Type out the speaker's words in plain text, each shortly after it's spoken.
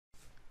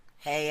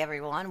Hey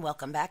everyone,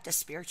 welcome back to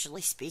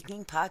Spiritually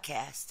Speaking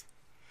Podcast.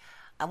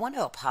 I want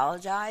to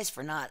apologize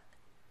for not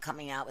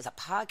coming out with a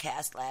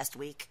podcast last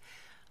week.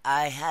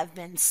 I have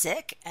been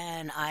sick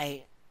and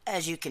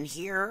as you can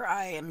hear,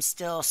 I am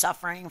still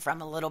suffering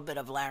from a little bit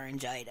of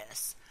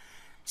laryngitis.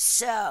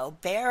 So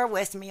bear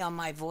with me on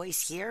my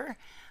voice here,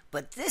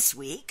 but this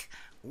week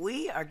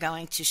we are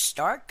going to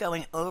start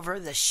going over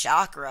the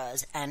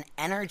chakras and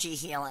energy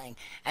healing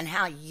and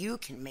how you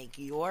can make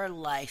your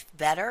life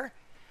better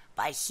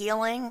by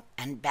healing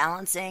and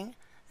balancing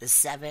the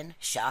 7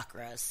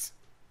 chakras.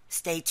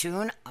 Stay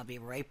tuned. I'll be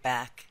right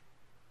back.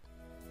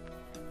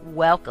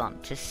 Welcome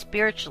to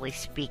Spiritually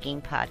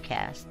Speaking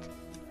Podcast.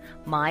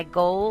 My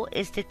goal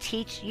is to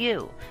teach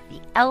you the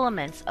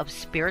elements of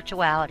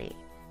spirituality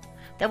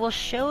that will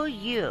show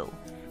you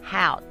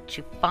how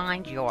to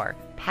find your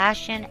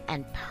passion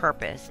and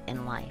purpose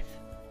in life.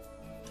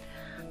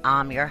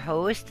 I'm your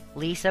host,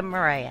 Lisa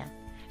Maria.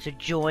 So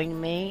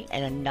join me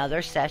in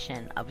another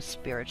session of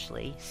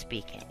Spiritually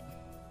Speaking.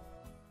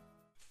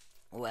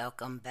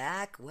 Welcome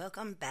back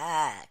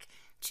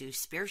to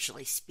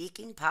Spiritually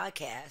Speaking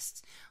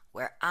Podcast,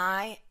 where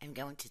I am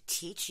going to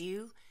teach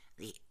you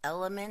the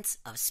elements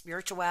of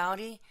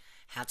spirituality,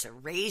 how to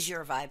raise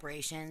your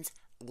vibrations,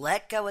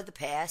 let go of the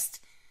past,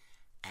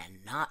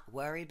 and not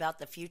worry about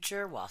the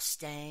future while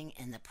staying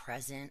in the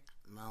present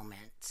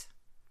moment.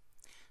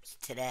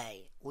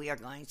 Today, we are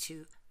going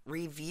to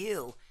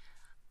review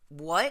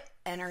what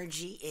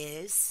energy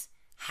is,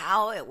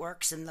 how it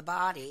works in the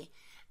body,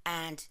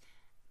 and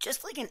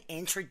just like an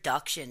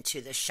introduction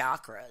to the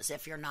chakras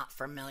if you're not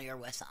familiar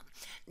with them.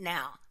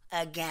 Now,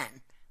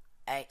 again,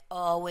 I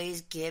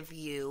always give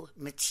you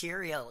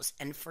materials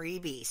and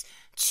freebies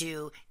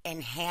to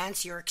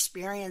enhance your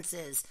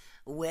experiences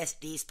with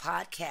these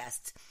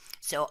podcasts.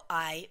 So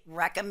I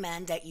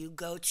recommend that you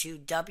go to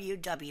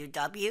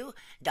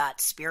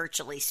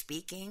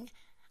www.spirituallyspeaking.com.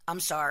 I'm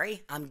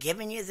sorry, I'm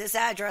giving you this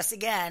address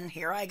again.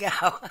 Here I go.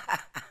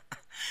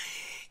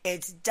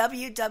 It's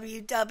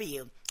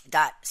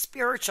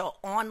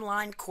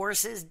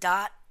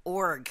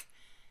www.spiritualonlinecourses.org.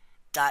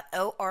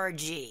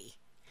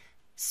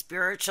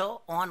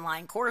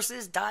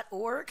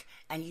 spiritualonlinecourses.org,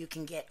 and you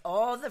can get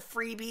all the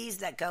freebies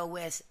that go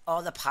with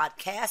all the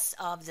podcasts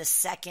of the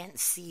second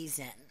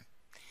season.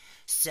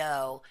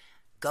 So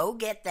go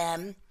get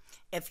them.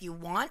 If you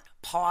want,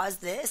 pause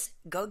this,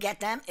 go get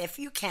them if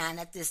you can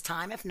at this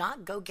time. If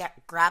not,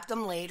 grab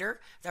them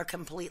later. They're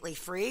completely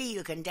free.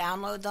 You can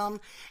download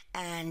them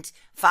and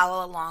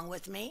follow along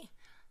with me.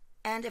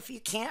 And if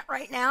you can't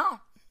right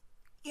now,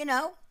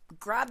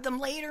 grab them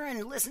later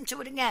and listen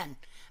to it again,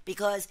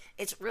 because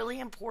it's really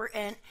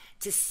important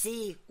to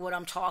see what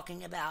I'm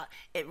talking about.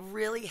 It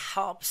really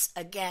helps,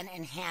 again,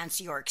 enhance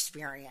your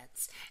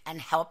experience and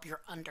help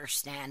your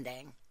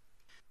understanding.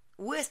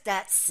 With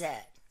that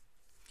said,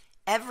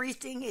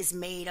 everything is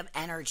made of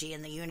energy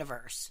in the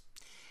universe,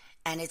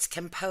 and it's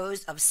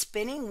composed of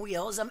spinning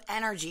wheels of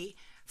energy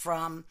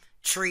from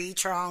tree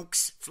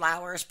trunks,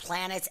 flowers,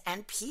 planets,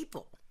 and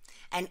people.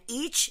 And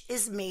each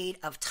is made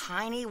of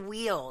tiny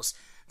wheels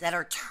that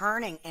are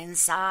turning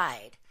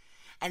inside,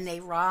 and they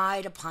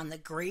ride upon the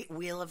great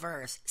wheel of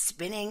Earth,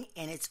 spinning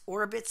in its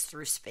orbits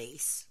through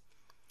space.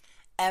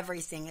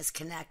 Everything is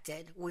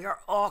connected. We are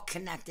all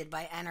connected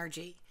by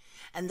energy.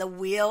 And the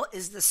wheel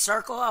is the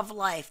circle of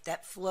life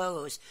that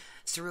flows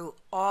through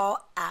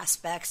all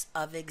aspects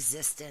of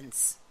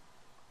existence.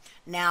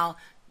 Now,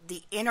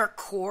 the inner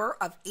core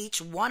of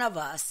each one of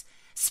us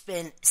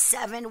spin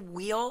 7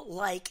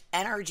 wheel-like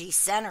energy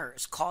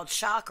centers called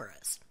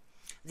chakras.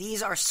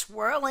 These are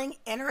swirling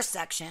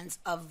intersections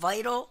of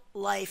vital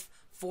life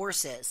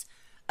forces.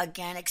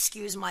 Again,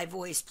 excuse my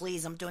voice,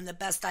 please. I'm doing the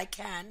best I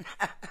can.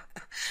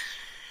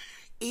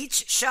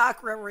 Each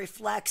chakra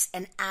reflects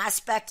an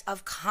aspect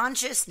of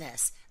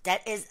consciousness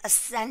that is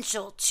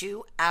essential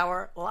to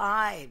our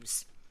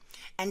lives.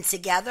 And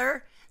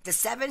together, the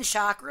 7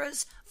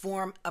 chakras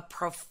form a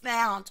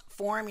profound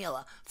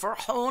formula for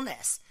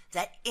wholeness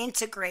that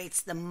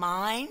integrates the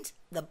mind,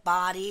 the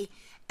body,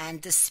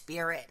 and the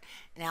spirit.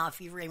 Now, if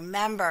you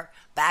remember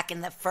back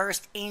in the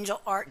first angel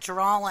art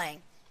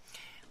drawing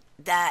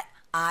that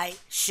I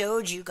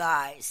showed you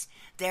guys,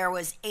 there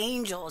was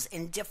angels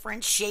in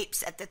different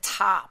shapes at the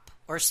top,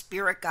 or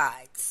spirit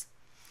guides,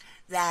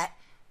 that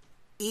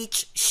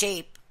each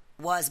shape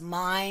was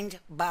mind,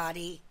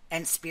 body,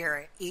 and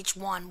spirit. Each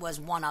one was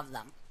one of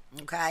them.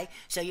 Okay?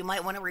 So you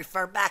might want to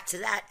refer back to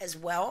that as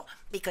well,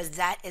 because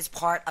that is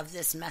part of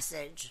this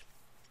message.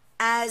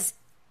 As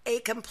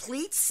a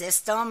complete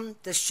system,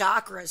 the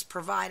chakras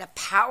provide a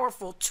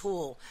powerful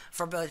tool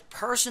for both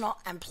personal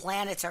and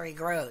planetary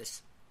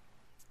growth.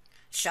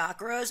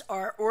 Chakras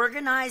are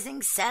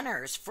organizing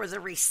centers for the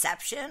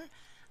reception,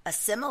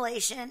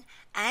 assimilation,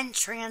 and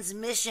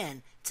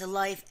transmission to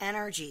life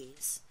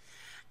energies.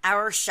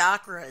 Our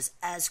chakras,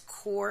 as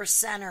core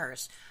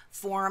centers,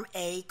 form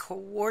a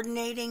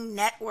coordinating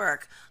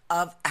network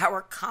of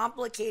our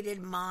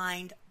complicated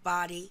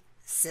mind-body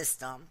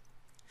system.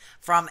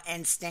 From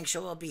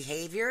instinctual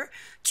behavior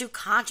to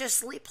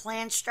consciously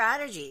planned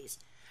strategies,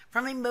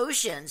 from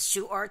emotions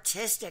to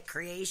artistic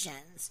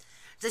creations.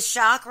 The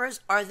chakras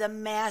are the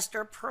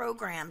master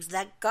programs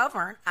that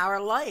govern our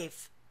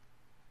life.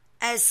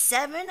 As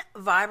 7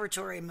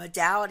 vibratory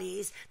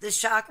modalities, the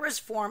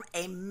chakras form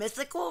a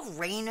mythical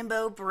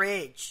rainbow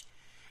bridge,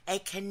 a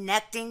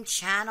connecting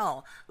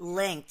channel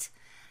linked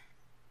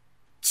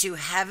to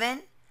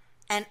heaven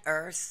and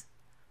earth,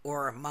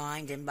 or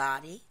mind and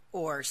body,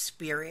 or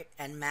spirit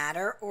and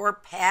matter, or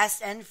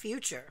past and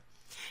future.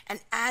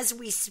 And as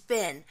we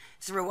spin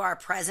through our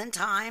present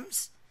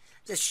times,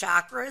 the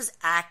chakras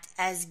act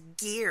as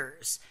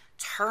gears,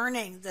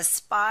 turning the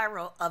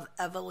spiral of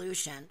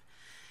evolution,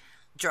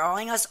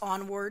 drawing us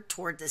onward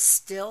toward the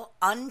still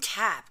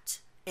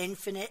untapped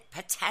infinite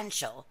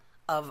potential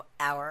of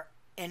our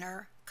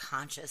inner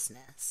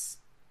consciousness.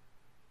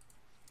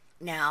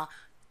 Now,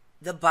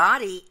 the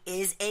body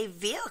is a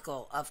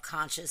vehicle of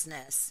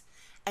consciousness,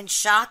 and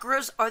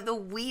chakras are the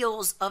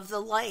wheels of the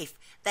life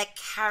that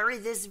carry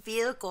this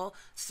vehicle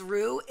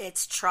through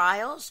its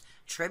trials,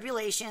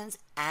 tribulations,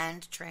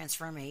 and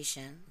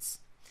transformations.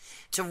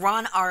 To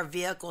run our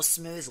vehicle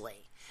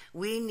smoothly,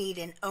 we need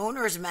an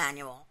owner's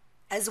manual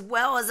as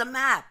well as a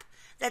map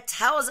that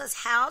tells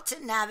us how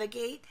to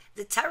navigate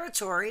the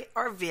territory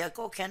our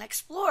vehicle can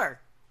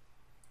explore.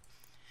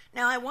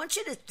 Now, I want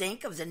you to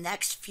think of the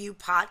next few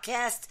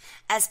podcasts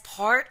as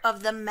part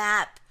of the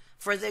map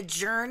for the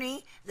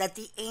journey that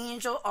the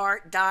Angel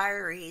Art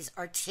Diaries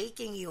are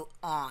taking you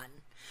on.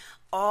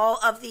 All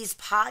of these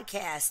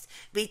podcasts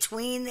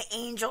between the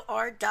Angel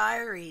Art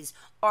Diaries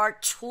are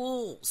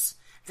tools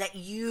that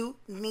you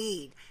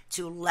need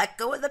to let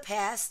go of the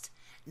past,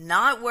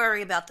 not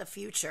worry about the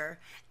future,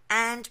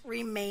 and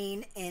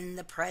remain in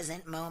the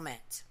present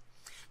moment.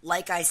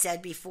 Like I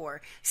said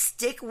before,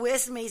 stick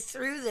with me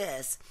through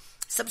this.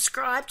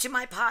 Subscribe to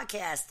my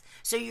podcast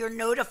so you're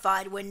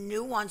notified when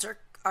new ones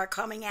are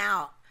coming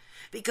out,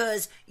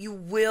 because you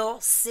will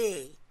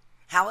see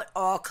how it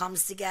all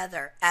comes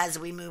together as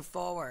we move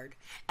forward.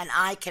 And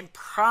I can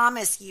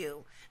promise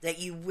you that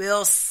you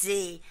will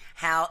see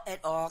how it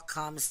all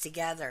comes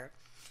together.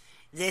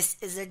 This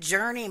is a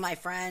journey, my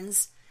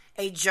friends,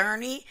 a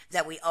journey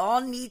that we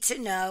all need to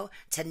know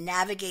to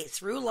navigate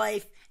through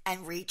life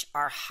and reach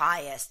our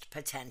highest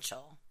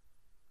potential.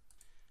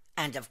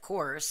 And of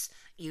course,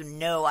 you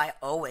know I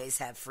always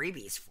have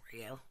freebies for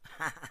you.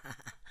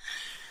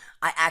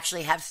 I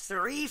actually have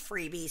 3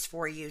 freebies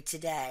for you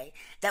today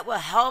that will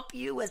help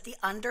you with the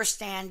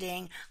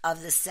understanding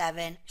of the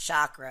 7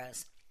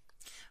 chakras.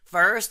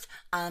 First,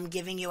 I'm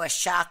giving you a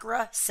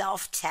chakra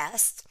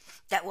self-test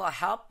that will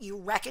help you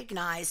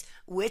recognize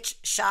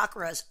which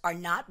chakras are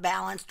not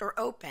balanced or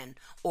open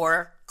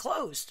or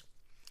closed.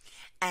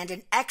 And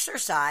an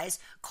exercise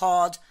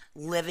called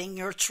Living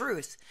Your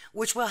Truth,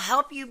 which will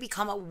help you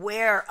become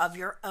aware of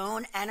your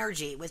own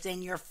energy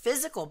within your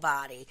physical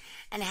body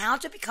and how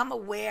to become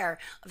aware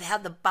of how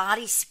the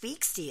body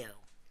speaks to you.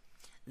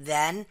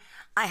 Then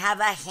I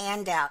have a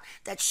handout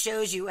that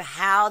shows you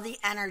how the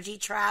energy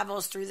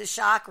travels through the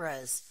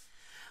chakras,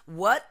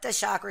 what the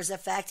chakras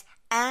affect,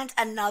 and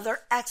another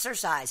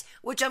exercise,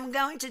 which I'm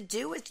going to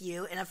do with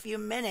you in a few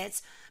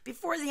minutes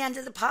before the end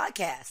of the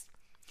podcast.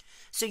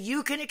 So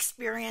you can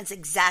experience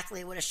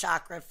exactly what a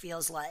chakra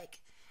feels like,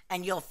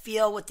 and you'll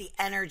feel what the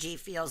energy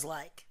feels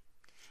like.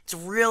 It's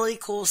really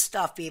cool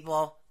stuff,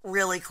 people.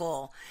 Really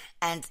cool.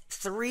 And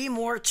 3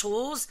 more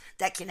tools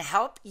that can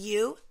help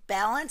you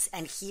balance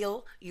and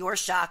heal your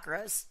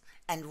chakras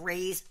and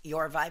raise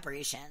your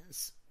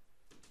vibrations.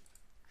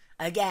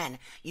 Again,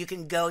 you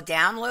can go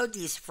download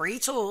these free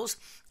tools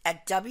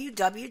at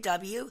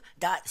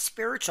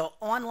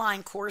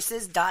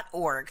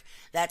www.spiritualonlinecourses.org.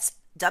 That's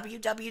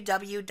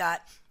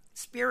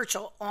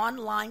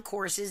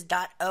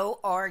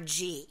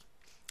www.spiritualonlinecourses.org.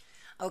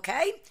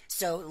 Okay,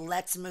 so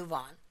let's move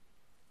on.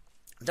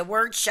 The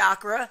word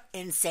chakra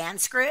in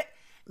Sanskrit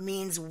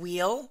means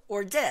wheel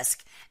or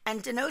disc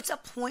and denotes a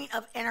point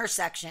of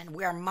intersection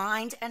where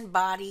mind and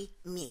body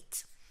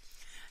meet.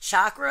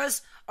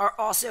 Chakras are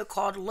also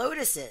called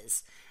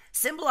lotuses,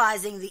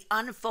 symbolizing the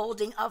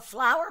unfolding of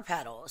flower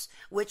petals,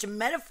 which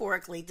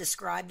metaphorically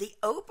describe the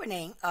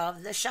opening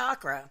of the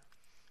chakra.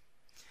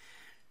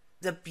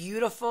 The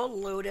beautiful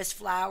lotus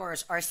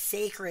flowers are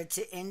sacred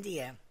to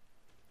India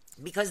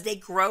because they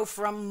grow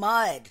from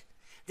mud.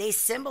 They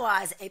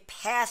symbolize a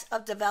path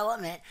of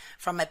development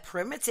from a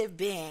primitive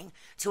being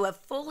to a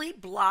fully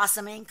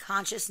blossoming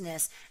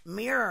consciousness,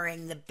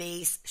 mirroring the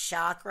base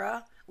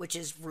chakra, which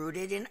is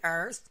rooted in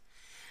earth,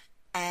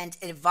 and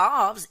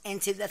evolves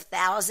into the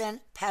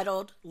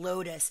 1,000-petaled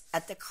lotus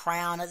at the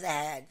crown of the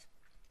head.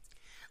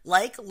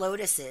 Like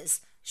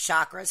lotuses,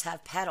 chakras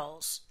have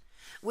petals,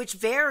 which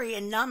vary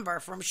in number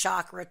from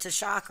chakra to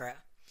chakra.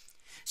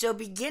 So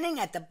beginning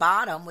at the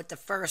bottom with the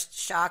first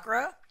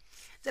chakra,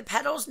 the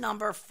petals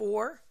number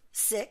 4,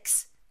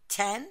 6,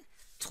 10,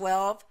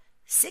 12,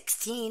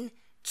 16,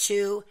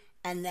 2,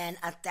 and then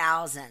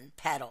 1,000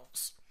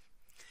 petals.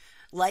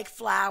 Like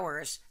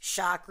flowers,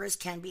 chakras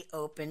can be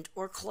opened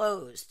or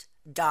closed,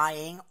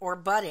 dying or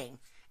budding.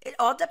 It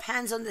all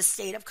depends on the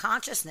state of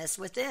consciousness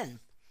within.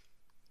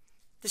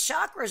 The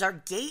chakras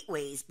are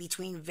gateways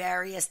between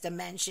various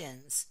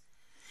dimensions,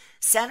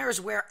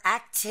 centers where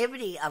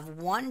activity of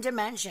one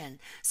dimension,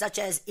 such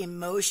as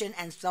emotion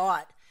and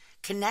thought,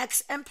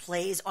 connects and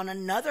plays on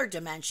another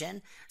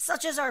dimension,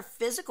 such as our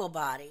physical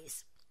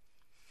bodies.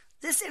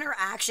 This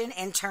interaction,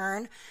 in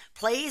turn,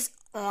 plays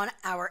on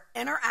our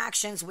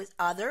interactions with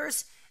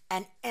others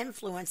and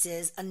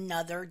influences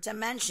another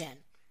dimension,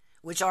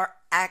 which are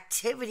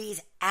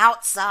activities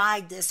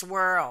outside this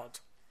world.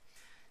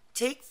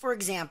 Take, for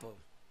example,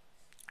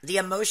 the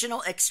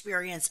emotional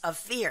experience of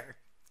fear,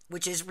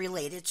 which is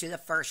related to the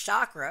first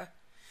chakra.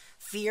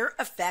 Fear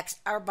affects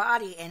our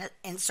body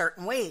in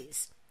certain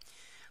ways.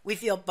 We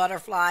feel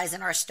butterflies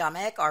in our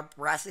stomach, our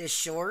breath is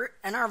short,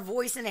 and our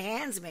voice and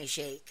hands may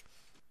shake.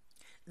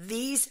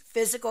 These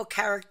physical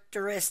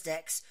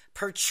characteristics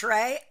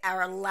portray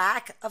our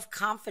lack of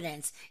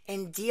confidence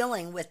in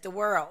dealing with the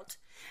world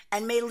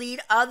and may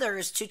lead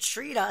others to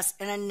treat us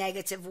in a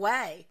negative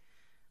way,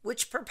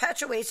 which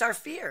perpetuates our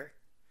fear.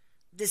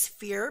 This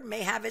fear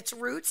may have its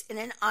roots in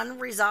an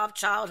unresolved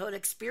childhood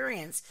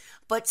experience,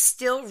 but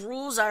still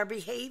rules our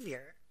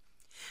behavior.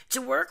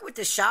 To work with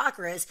the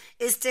chakras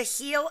is to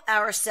heal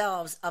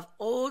ourselves of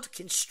old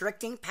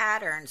constricting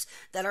patterns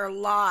that are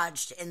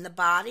lodged in the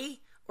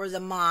body or the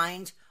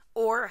mind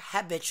or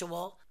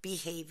habitual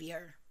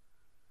behavior.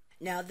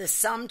 Now, the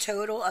sum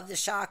total of the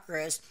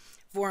chakras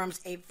forms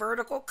a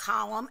vertical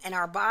column in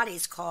our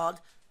bodies called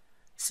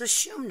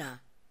Sushumna.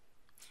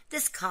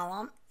 This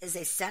column is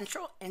a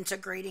central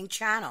integrating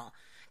channel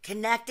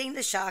connecting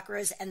the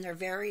chakras and their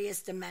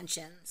various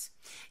dimensions.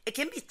 It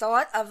can be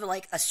thought of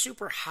like a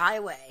super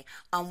highway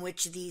on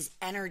which these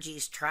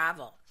energies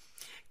travel.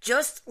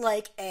 Just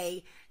like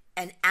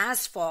an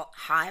asphalt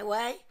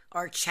highway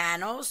are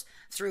channels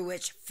through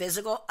which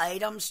physical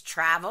items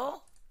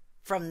travel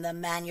from the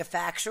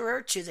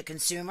manufacturer to the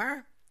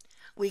consumer,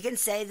 we can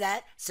say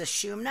that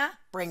Sushumna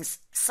brings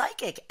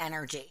psychic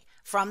energy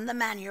from the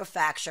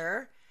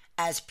manufacturer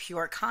as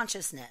pure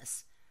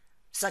consciousness,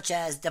 such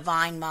as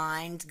divine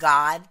mind,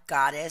 God,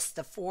 goddess,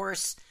 the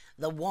force,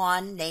 the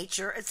one,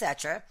 nature,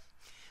 etc.,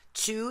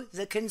 to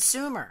the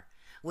consumer,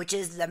 which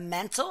is the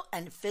mental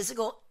and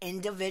physical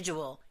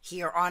individual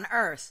here on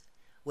earth,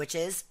 which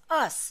is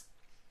us.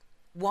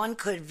 One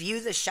could view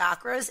the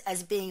chakras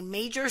as being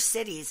major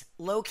cities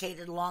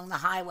located along the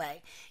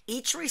highway,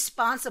 each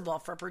responsible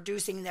for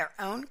producing their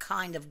own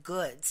kind of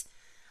goods.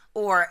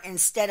 Or,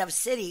 instead of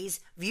cities,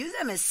 view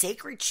them as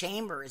sacred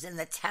chambers in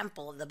the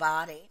temple of the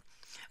body,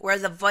 where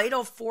the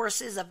vital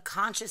forces of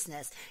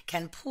consciousness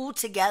can pool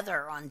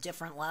together on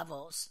different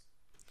levels.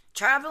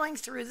 Traveling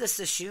through the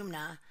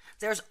Sushumna,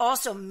 there's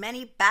also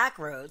many back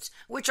roads,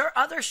 which are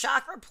other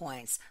chakra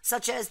points,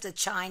 such as the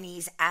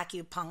Chinese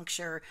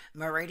acupuncture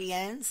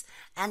meridians,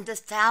 and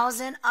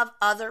 1,000 of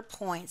other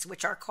points,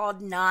 which are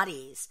called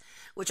nadis,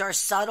 which are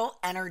subtle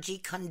energy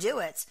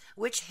conduits,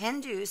 which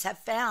Hindus have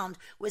found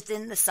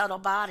within the subtle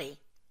body.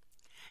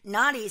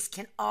 Nadis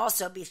can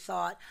also be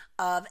thought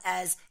of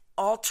as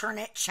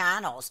alternate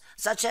channels,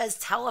 such as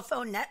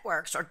telephone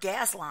networks or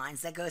gas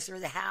lines that go through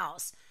the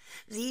house.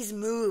 These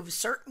move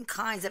certain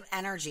kinds of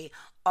energy,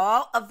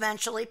 all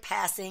eventually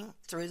passing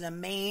through the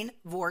main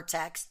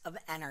vortex of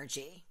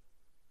energy.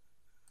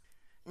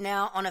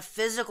 Now, on a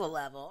physical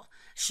level,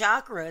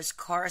 chakras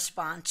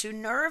correspond to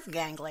nerve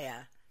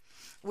ganglia,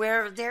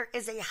 where there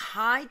is a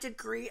high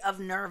degree of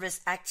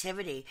nervous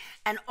activity,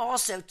 and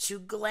also to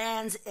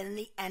glands in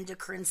the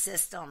endocrine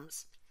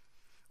systems.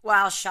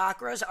 While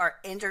chakras are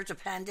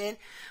interdependent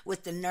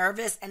with the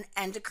nervous and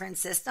endocrine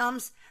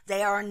systems,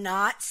 they are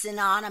not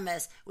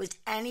synonymous with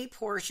any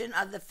portion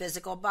of the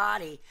physical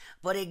body,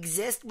 but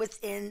exist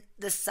within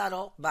the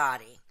subtle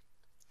body.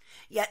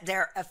 Yet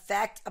their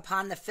effect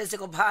upon the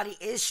physical body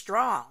is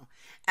strong,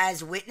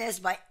 as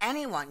witnessed by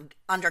anyone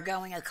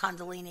undergoing a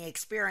Kundalini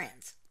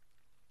experience.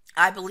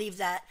 I believe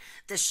that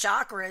the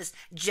chakras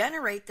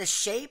generate the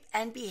shape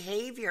and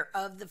behavior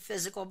of the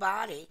physical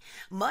body,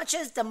 much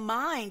as the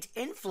mind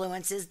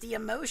influences the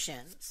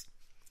emotions.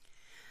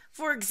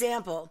 For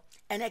example,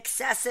 an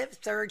excessive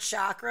third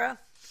chakra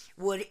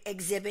would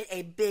exhibit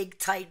a big,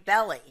 tight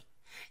belly.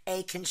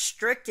 A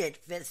constricted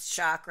fifth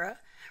chakra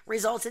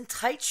results in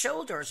tight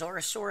shoulders or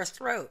a sore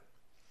throat.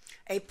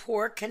 A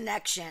poor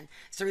connection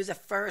through the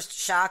first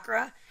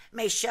chakra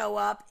may show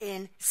up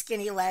in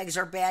skinny legs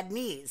or bad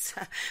knees.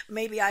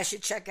 Maybe I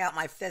should check out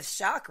my fifth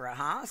chakra,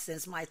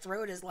 since my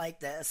throat is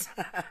like this.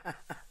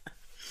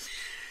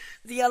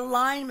 The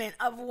alignment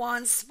of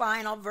one's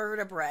spinal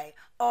vertebrae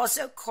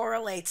also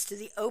correlates to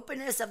the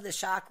openness of the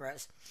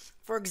chakras.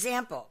 For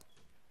example,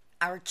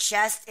 our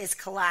chest is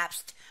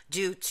collapsed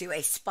due to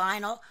a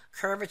spinal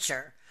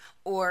curvature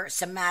or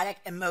somatic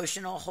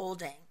emotional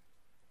holding.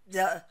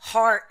 The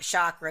heart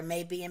chakra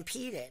may be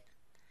impeded.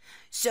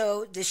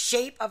 So the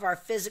shape of our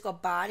physical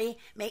body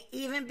may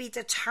even be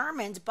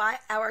determined by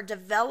our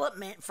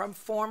development from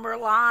former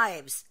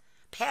lives,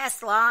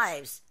 past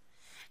lives,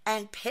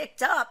 and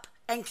picked up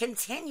and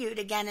continued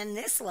again in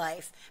this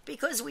life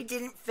because we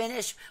didn't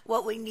finish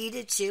what we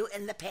needed to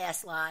in the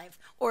past life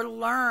or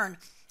learn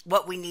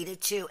what we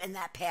needed to in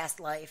that past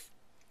life.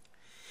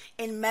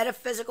 In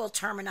metaphysical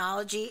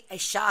terminology, a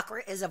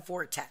chakra is a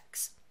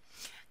vortex.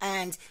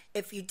 And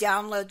if you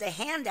download the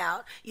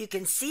handout, you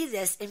can see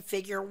this in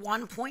figure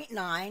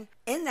 1.9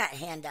 in that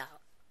handout.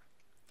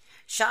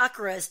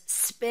 Chakras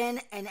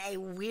spin in a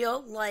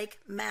wheel-like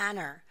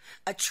manner,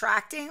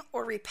 attracting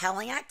or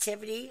repelling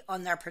activity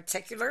on their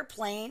particular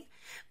plane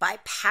by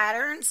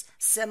patterns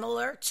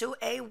similar to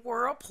a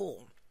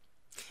whirlpool.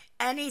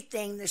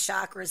 Anything the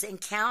chakras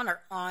encounter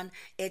on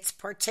its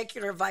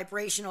particular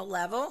vibrational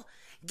level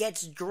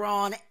gets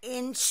drawn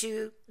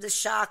into the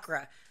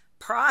chakra,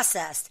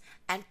 processed,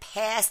 and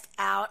passed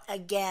out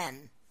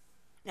again.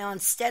 Now,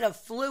 instead of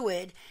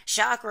fluid,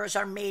 chakras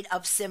are made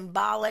of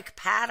symbolic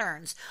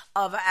patterns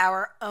of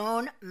our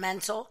own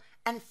mental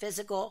and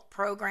physical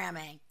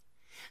programming.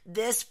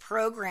 This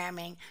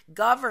programming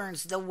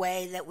governs the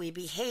way that we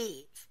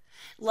behave.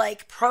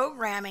 Like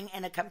programming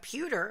in a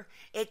computer,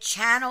 it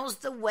channels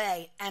the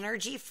way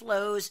energy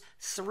flows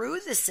through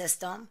the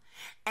system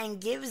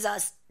and gives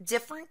us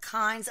different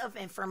kinds of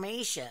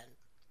information.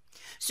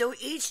 So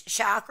each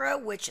chakra,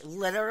 which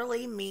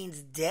literally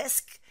means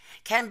disc,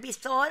 can be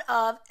thought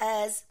of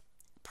as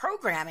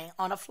programming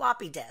on a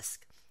floppy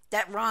disk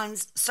that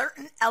runs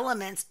certain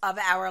elements of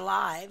our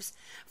lives,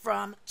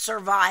 from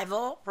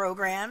survival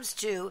programs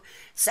to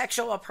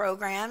sexual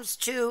programs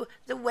to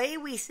the way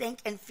we think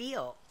and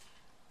feel.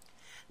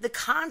 The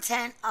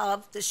content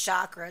of the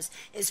chakras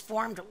is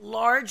formed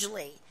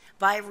largely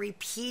by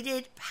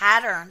repeated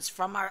patterns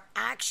from our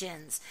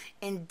actions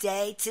in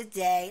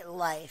day-to-day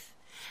life,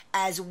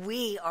 as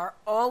we are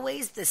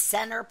always the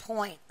center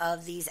point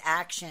of these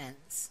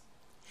actions.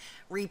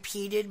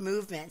 Repeated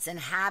movements and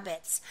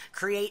habits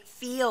create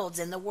fields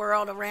in the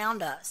world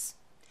around us.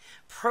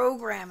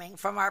 Programming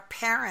from our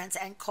parents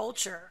and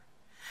culture,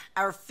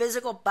 our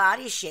physical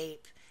body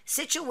shape,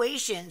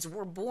 situations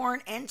we're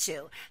born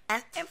into,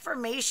 and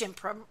information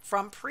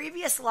from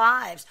previous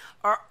lives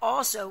are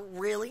also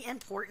really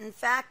important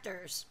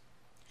factors.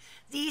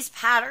 These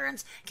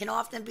patterns can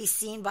often be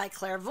seen by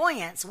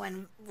clairvoyants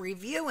when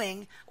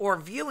reviewing or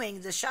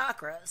viewing the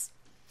chakras.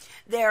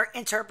 Their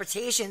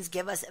interpretations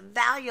give us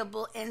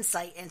valuable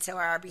insight into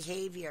our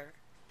behavior.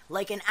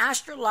 Like an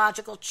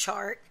astrological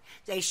chart,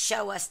 they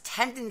show us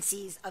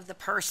tendencies of the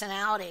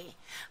personality,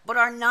 but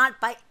are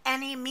not by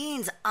any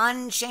means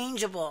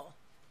unchangeable.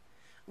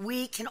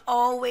 We can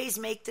always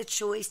make the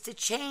choice to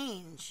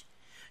change.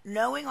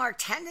 Knowing our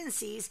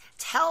tendencies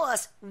tell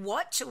us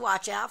what to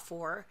watch out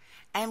for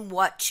and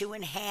what to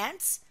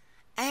enhance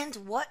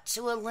and what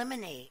to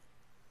eliminate.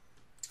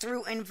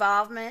 Through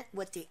involvement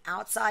with the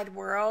outside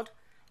world,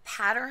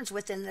 patterns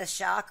within the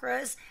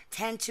chakras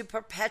tend to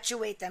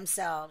perpetuate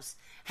themselves,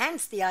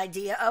 hence the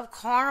idea of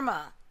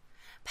karma.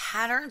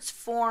 Patterns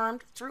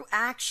formed through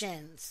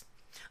actions,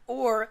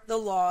 or the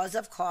laws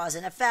of cause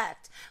and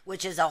effect,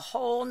 which is a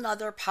whole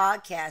nother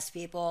podcast,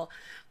 people.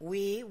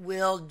 We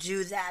will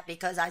do that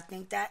because I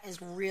think that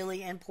is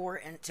really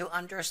important to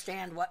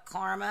understand what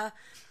karma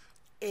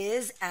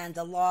is and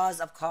the laws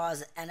of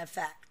cause and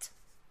effect.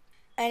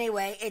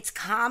 Anyway, it's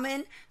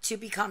common to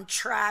become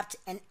trapped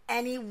in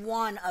any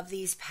one of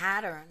these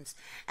patterns,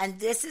 and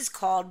this is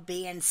called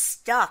being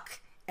stuck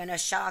in a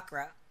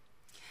chakra.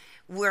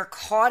 We're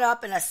caught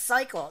up in a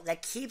cycle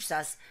that keeps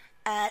us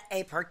at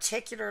a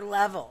particular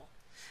level.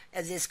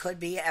 This could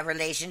be a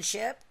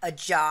relationship, a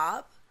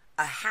job,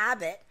 a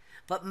habit,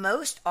 but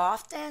most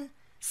often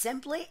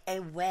simply a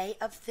way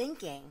of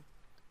thinking.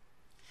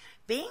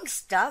 Being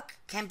stuck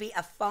can be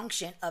a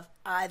function of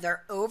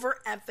either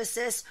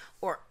overemphasis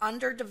or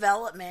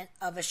underdevelopment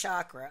of a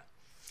chakra.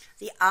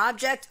 The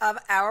object of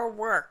our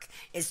work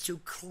is to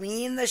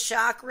clean the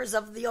chakras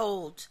of the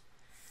old,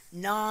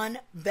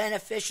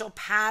 non-beneficial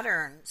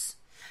patterns,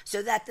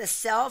 so that the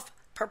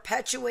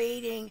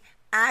self-perpetuating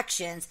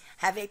actions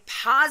have a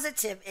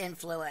positive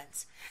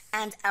influence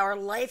and our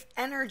life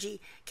energy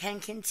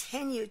can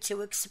continue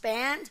to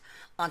expand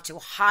onto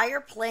higher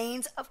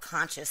planes of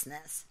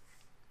consciousness.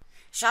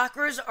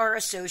 Chakras are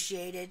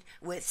associated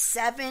with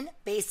 7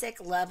 basic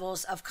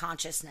levels of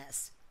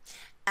consciousness.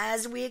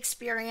 As we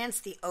experience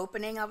the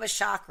opening of a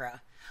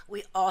chakra,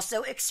 we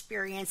also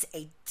experience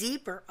a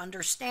deeper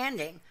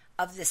understanding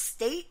of the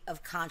state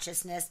of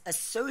consciousness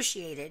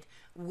associated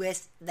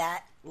with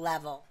that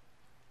level.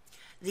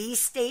 These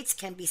states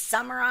can be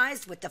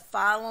summarized with the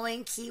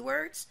following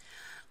keywords,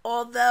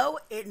 although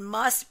it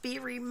must be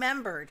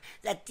remembered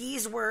that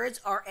these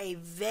words are a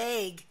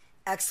vague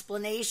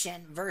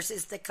explanation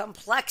versus the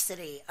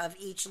complexity of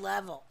each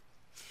level.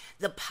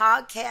 The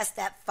podcasts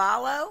that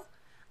follow,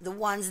 the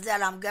ones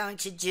that I'm going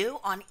to do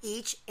on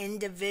each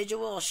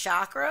individual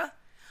chakra,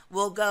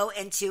 will go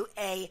into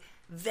a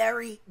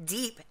very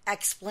deep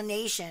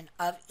explanation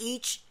of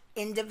each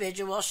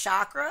individual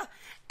chakra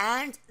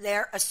and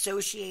their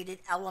associated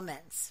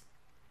elements.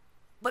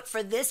 But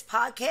for this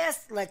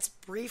podcast, let's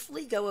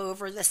briefly go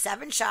over the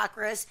 7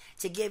 chakras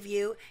to give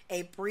you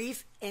a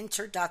brief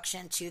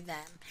introduction to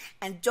them.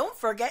 And don't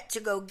forget to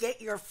go get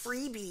your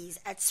freebies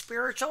at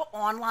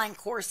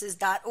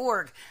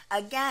spiritualonlinecourses.org.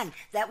 Again,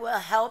 that will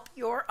help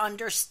your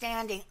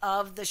understanding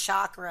of the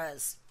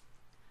chakras.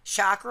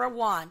 Chakra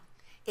 1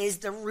 is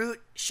the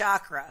root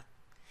chakra.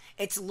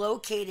 It's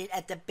located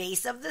at the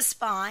base of the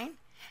spine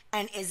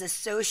and is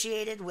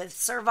associated with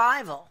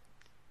survival.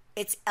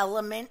 Its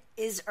element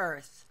is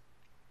earth.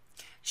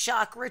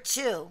 Chakra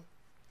 2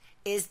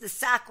 is the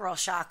sacral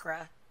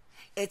chakra.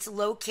 It's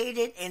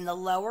located in the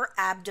lower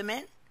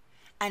abdomen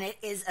and it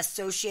is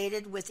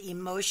associated with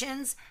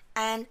emotions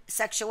and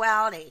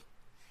sexuality.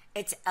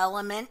 Its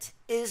element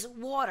is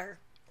water.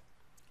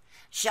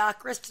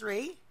 Chakra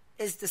 3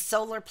 is the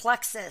solar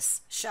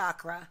plexus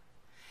chakra.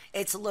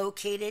 It's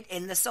located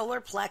in the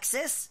solar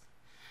plexus,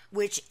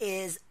 which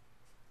is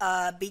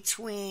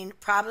between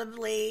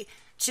probably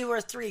 2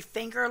 or 3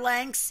 finger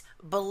lengths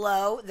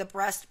below the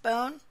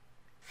breastbone,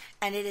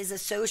 and it is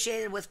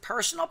associated with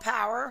personal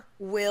power,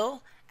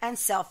 will, and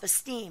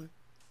self-esteem.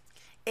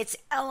 Its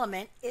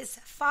element is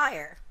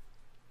fire.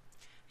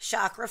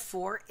 Chakra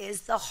 4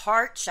 is the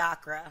heart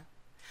chakra,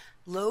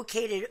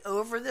 located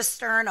over the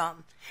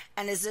sternum,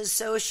 and is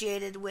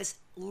associated with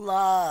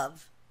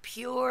love,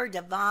 pure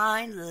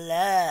divine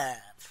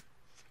love.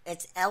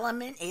 Its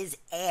element is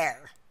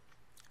air.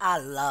 I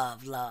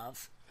love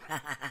love.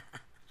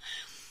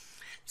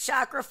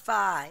 Chakra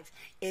 5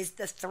 is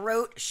the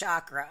throat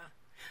chakra,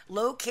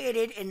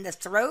 located in the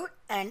throat,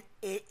 and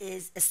it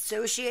is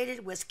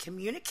associated with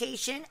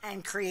communication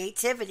and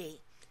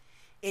creativity.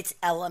 Its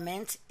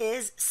element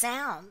is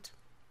sound.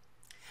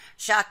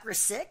 Chakra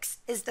 6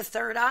 is the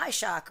third eye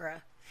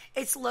chakra.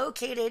 It's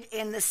located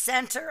in the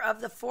center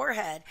of the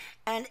forehead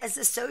and is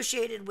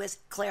associated with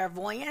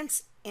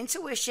clairvoyance,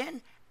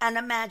 intuition, and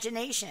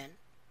imagination.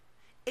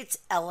 Its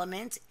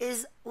element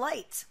is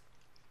light.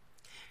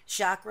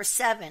 Chakra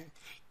 7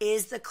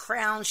 is the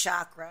crown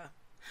chakra,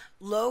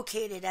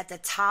 located at the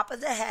top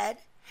of the head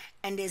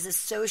and is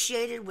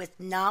associated with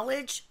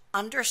knowledge,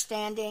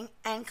 understanding,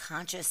 and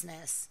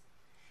consciousness.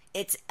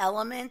 Its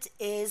element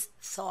is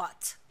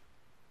thought.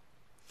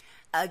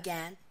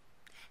 Again,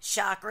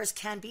 chakras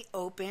can be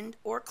opened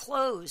or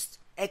closed,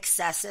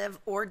 excessive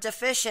or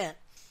deficient,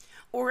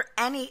 or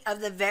any of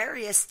the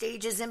various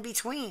stages in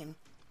between.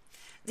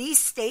 These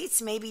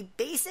states may be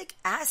basic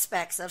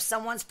aspects of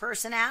someone's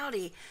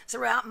personality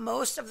throughout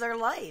most of their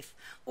life,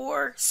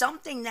 or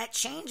something that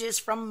changes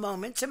from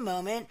moment to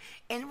moment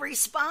in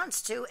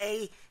response to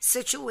a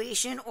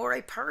situation or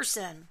a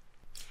person.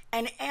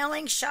 An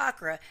ailing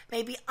chakra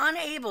may be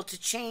unable to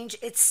change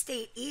its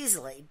state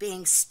easily,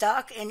 being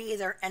stuck in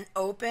either an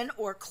open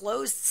or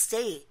closed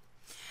state.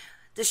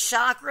 The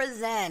chakra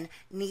then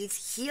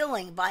needs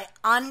healing by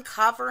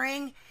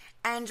uncovering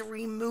and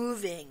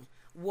removing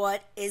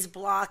what is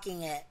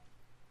blocking it.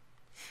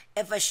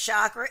 If a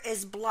chakra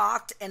is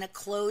blocked in a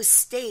closed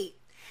state,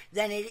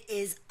 then it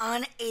is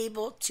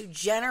unable to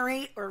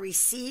generate or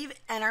receive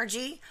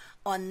energy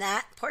on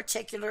that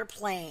particular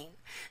plane,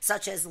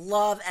 such as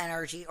love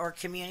energy or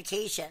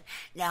communication.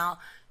 Now,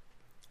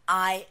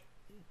 I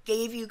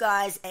gave you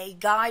guys a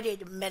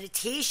guided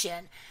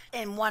meditation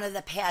in one of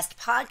the past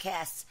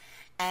podcasts,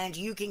 and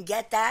you can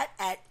get that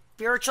at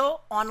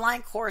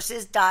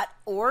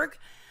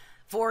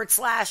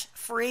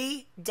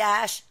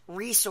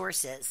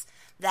spiritualonlinecourses.org/free-resources.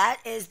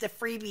 That is the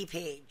freebie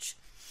page.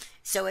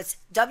 So it's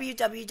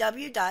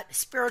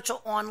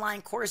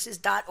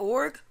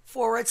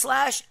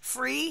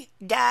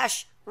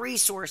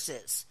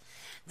www.spiritualonlinecourses.org/free-resources.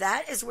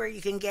 That is where you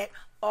can get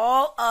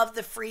all of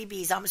the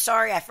freebies. I'm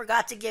sorry, I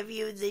forgot to give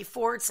you the /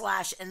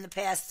 in the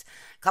past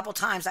couple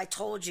times. I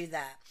told you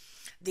that.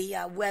 The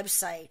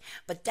website.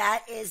 But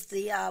that is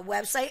the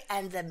website,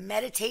 and the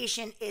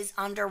meditation is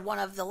under one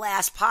of the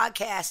last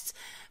podcasts.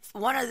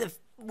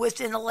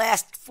 Within the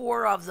last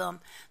 4 of them,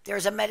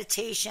 there's a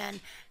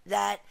meditation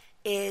that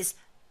is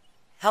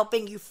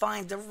helping you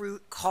find the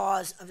root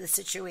cause of the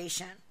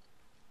situation.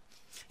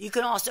 You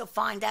can also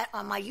find that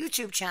on my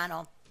YouTube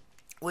channel,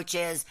 which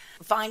is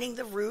Finding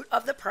the Root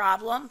of the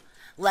Problem,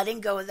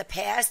 Letting Go of the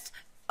Past,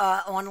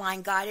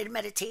 online guided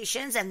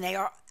meditations, and they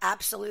are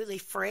absolutely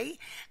free.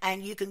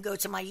 And you can go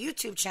to my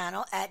YouTube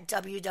channel at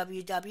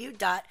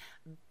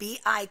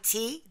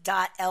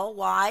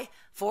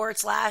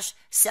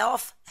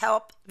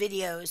www.bit.ly/self-help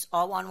videos,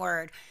 all one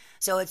word.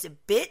 So it's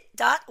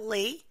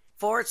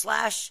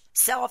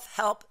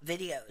bit.ly/self-help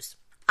videos.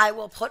 I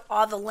will put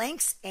all the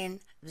links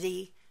in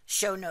the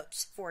show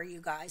notes for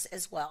you guys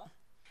as well.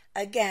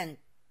 Again,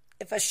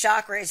 if a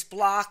chakra is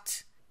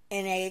blocked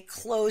in a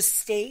closed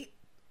state,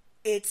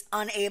 it's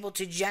unable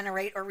to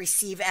generate or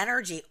receive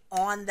energy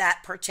on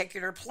that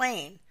particular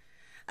plane.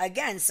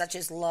 Again, such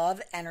as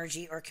love,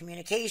 energy, or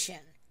communication.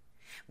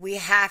 We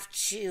have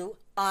to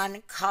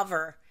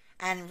uncover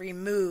and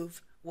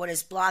remove what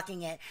is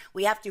blocking it.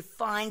 We have to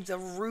find the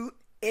root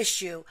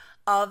issue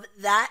of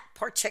that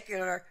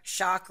particular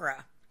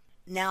chakra.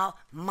 Now,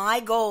 my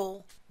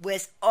goal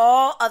with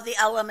all of the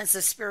elements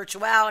of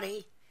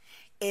spirituality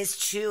is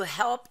to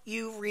help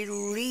you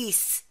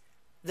release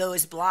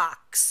those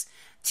blocks,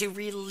 to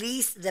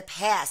release the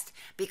past,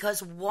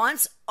 because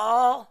once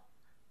all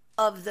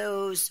of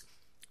those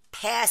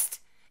past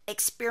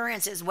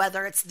experiences,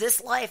 whether it's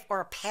this life or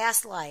a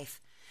past life,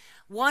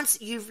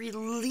 once you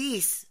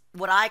release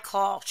what I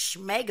call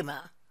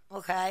schmegma,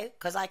 okay?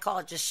 Because I call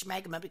it just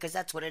schmegma because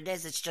that's what it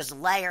is. It's just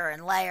layer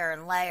and layer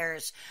and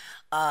layers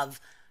of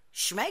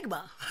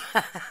schmegma,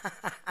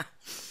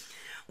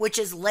 which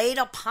is laid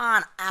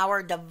upon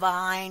our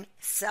divine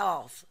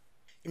self.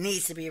 It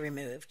needs to be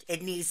removed.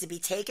 It needs to be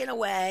taken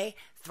away,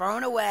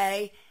 thrown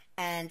away,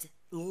 and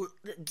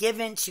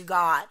given to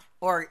God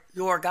or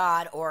your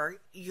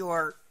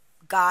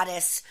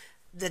goddess,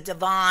 the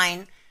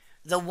divine,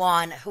 the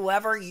one,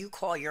 whoever you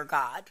call your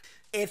God.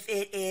 If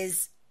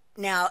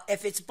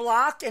it's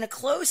blocked in a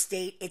closed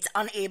state, it's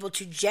unable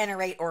to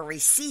generate or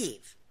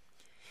receive.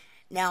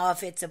 Now,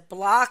 if it's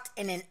blocked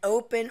in an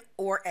open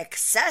or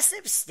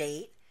excessive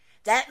state,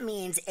 that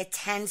means it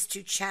tends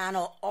to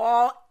channel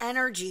all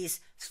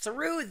energies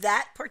through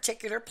that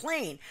particular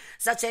plane,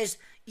 such as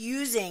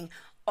using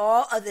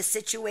all of the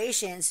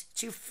situations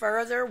to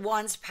further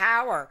one's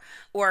power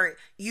or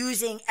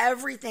using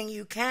everything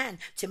you can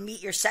to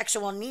meet your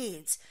sexual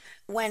needs,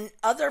 when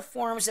other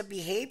forms of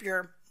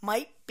behavior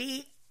might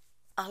be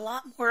a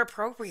lot more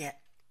appropriate.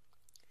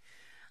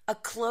 A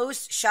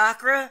closed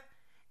chakra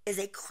is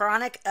a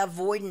chronic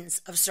avoidance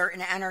of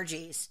certain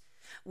energies,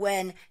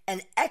 when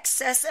an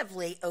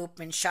excessively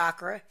open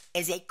chakra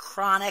is a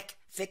chronic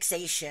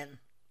fixation.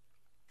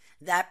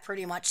 That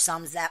pretty much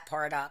sums that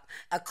part up.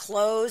 A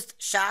closed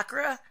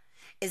chakra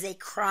is a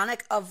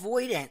chronic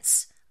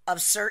avoidance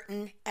of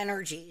certain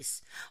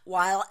energies,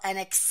 while an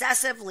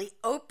excessively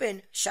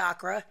open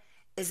chakra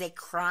is a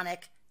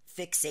chronic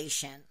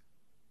fixation.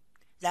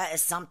 That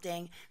is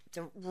something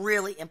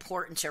really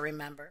important to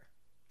remember.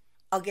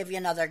 I'll give you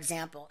another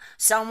example.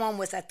 Someone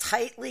with a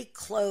tightly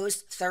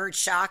closed third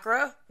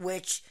chakra,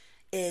 which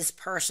is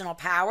personal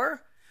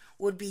power,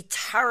 would be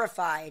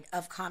terrified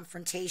of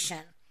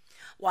confrontation,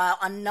 while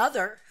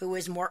another who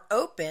is more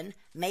open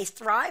may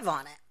thrive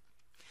on it.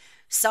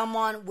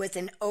 Someone with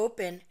an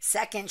open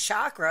second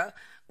chakra,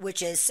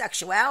 which is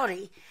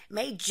sexuality,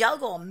 may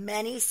juggle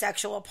many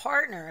sexual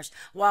partners,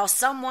 while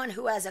someone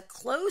who has a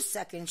closed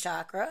second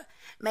chakra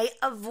may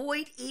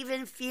avoid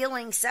even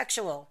feeling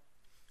sexual.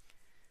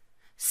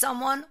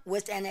 Someone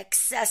with an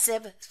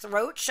excessive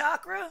throat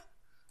chakra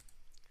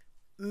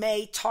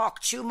may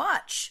talk too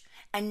much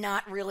and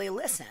not really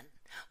listen,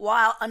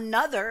 while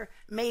another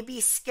may be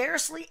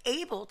scarcely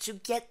able to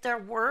get their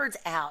words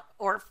out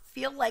or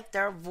feel like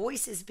their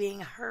voice is being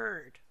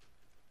heard.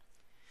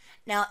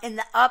 Now, in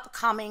the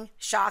upcoming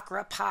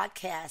chakra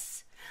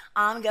podcasts,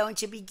 I'm going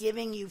to be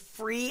giving you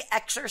free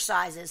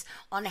exercises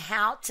on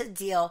how to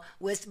deal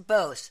with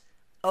both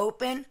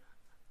open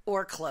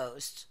or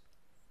closed,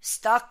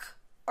 stuck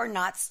or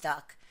not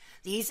stuck.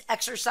 These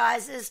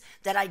exercises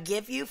that I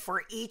give you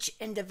for each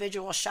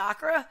individual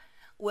chakra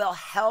will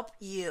help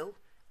you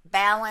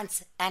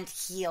balance and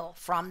heal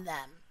from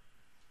them.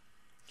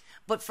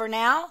 But for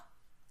now,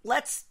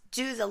 let's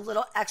do the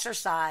little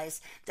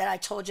exercise that I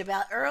told you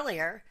about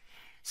earlier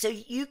so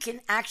you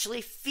can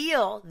actually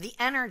feel the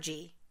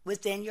energy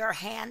within your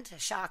hand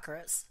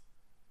chakras.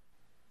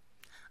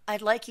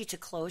 I'd like you to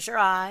close your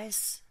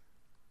eyes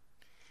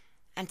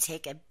and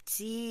take a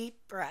deep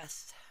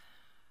breath.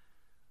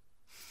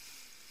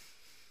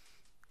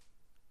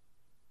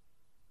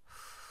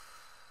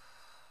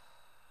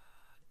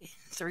 In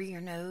through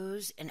your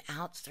nose and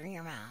out through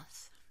your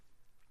mouth.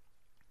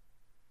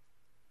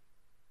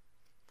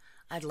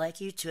 I'd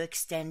like you to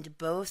extend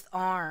both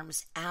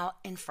arms out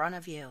in front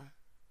of you,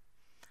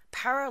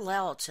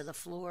 parallel to the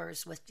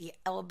floors with the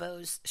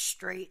elbows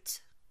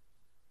straight.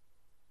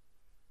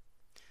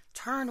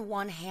 Turn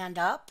one hand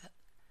up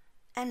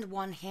and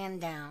one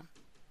hand down.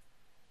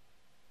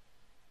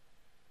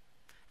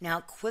 Now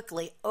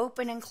quickly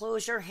open and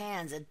close your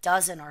hands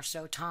 12 or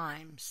so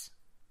times.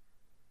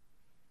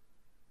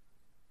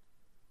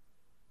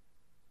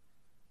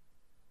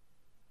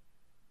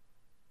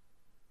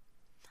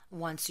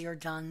 Once you're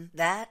done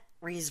that,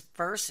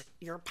 reverse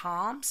your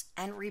palms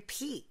and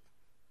repeat.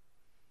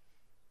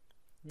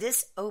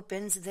 This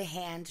opens the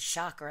hand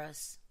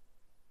chakras.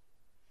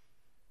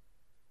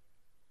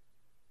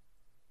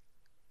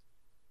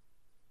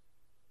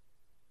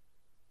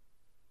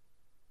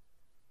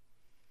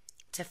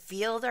 To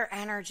feel their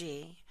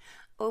energy,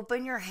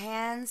 open your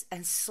hands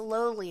and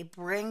slowly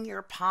bring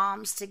your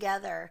palms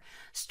together,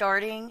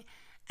 starting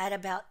at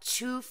about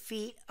 2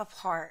 feet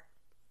apart.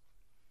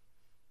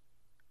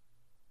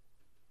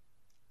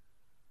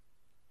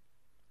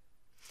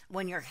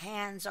 When your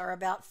hands are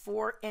about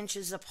 4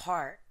 inches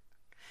apart,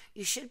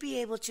 you should be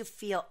able to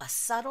feel a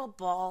subtle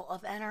ball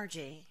of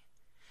energy,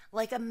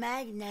 like a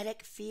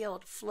magnetic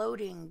field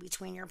floating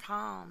between your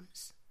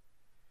palms.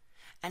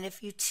 And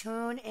if you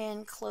tune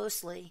in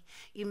closely,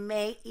 you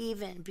may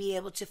even be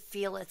able to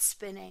feel it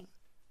spinning.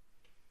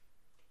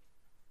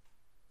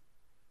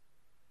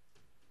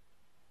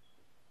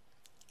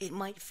 It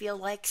might feel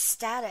like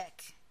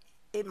static.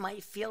 It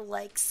might feel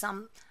like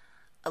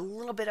a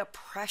little bit of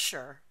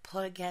pressure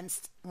put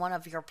against one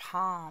of your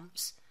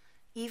palms,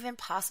 even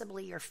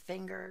possibly your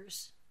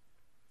fingers.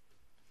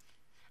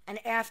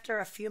 And after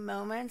a few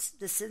moments,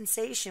 the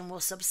sensation will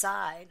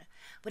subside,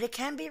 but it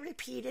can be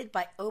repeated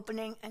by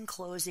opening and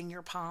closing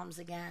your palms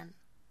again.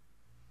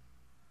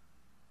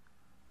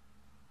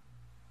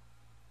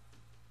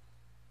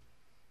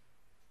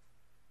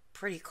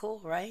 pretty cool,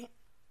 right?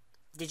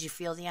 Did you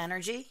feel the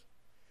energy?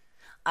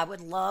 I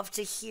would love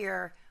to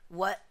hear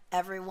what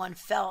everyone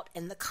felt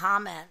in the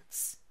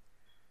comments.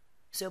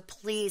 So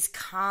please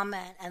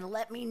comment and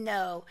let me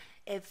know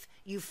if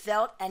you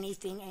felt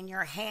anything in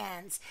your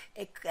hands.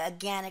 It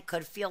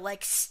could feel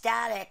like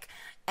static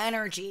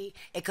energy.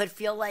 It could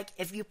feel like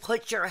if you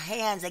put your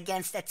hands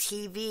against a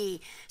TV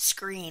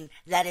screen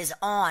that is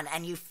on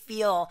and you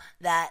feel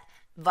that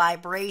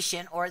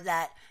vibration or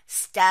that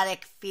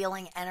static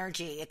feeling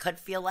energy. It could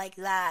feel like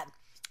that.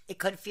 It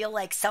could feel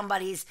like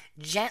somebody's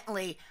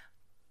gently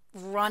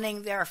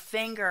running their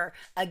finger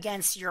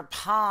against your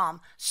palm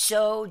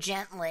so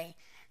gently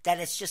that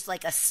it's just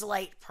like a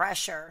slight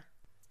pressure.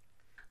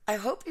 I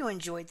hope you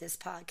enjoyed this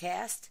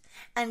podcast.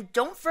 And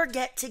don't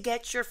forget to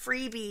get your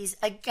freebies.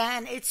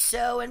 Again, it's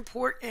so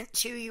important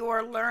to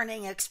your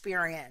learning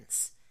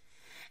experience.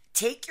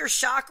 Take your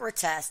chakra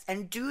test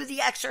and do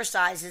the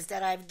exercises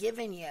that I've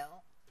given you.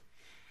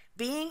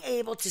 Being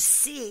able to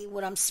see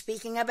what I'm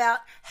speaking about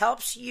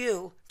helps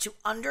you to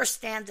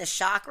understand the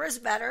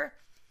chakras better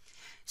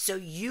so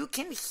you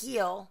can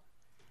heal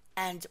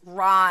and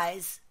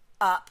rise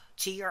up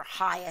to your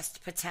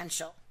highest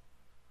potential.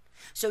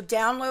 So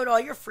download all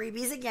your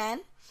freebies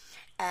again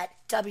at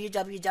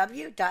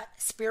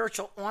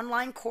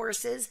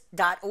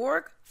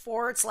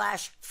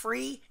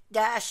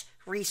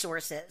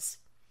www.spiritualonlinecourses.org/free-resources.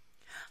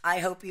 I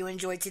hope you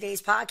enjoyed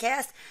today's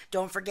podcast.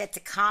 Don't forget to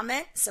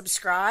comment,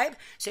 subscribe,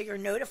 so you're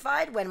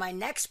notified when my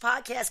next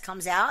podcast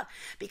comes out,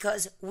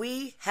 because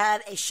we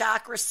have a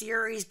chakra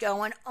series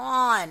going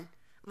on,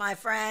 my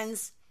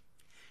friends.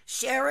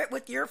 Share it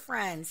with your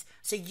friends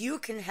so you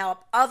can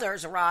help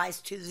others rise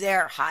to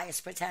their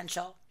highest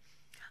potential.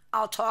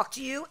 I'll talk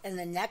to you in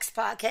the next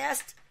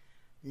podcast.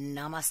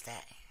 Namaste.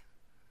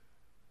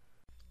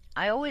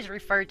 I always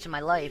referred to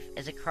my life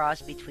as a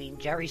cross between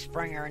Jerry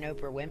Springer and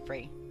Oprah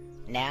Winfrey.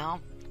 Now,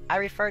 I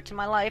refer to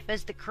my life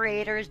as the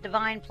Creator's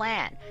divine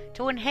plan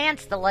to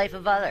enhance the life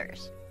of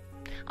others.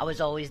 I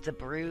was always the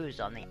bruise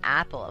on the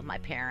apple of my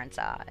parents'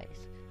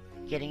 eyes,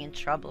 getting in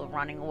trouble,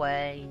 running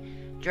away,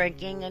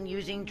 drinking and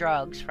using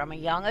drugs from a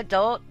young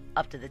adult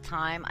up to the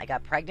time I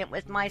got pregnant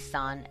with my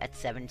son at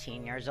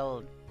 17 years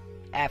old.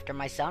 After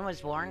my son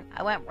was born,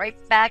 I went right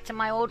back to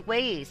my old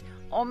ways,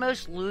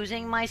 almost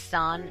losing my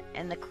son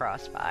in the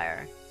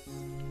crossfire.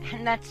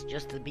 And that's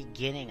just the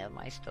beginning of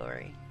my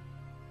story.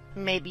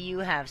 Maybe you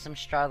have some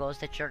struggles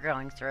that you're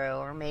going through,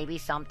 or maybe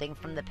something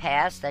from the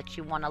past that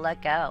you want to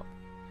let go.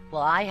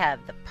 Well, I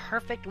have the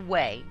perfect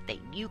way that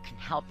you can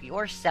help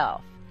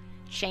yourself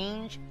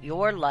change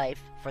your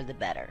life for the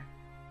better.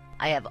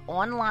 I have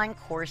online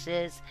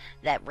courses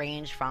that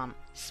range from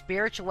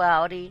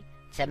spirituality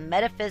to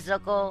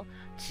metaphysical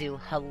to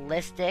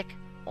holistic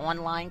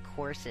online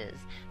courses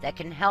that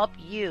can help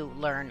you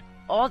learn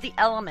all the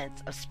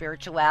elements of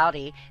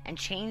spirituality and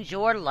change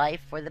your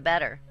life for the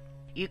better.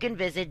 You can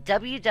visit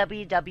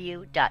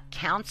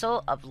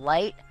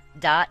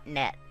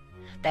www.counciloflight.net.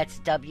 That's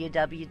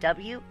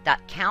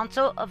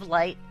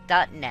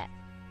www.counciloflight.net.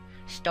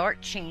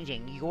 Start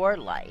changing your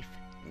life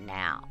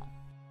now.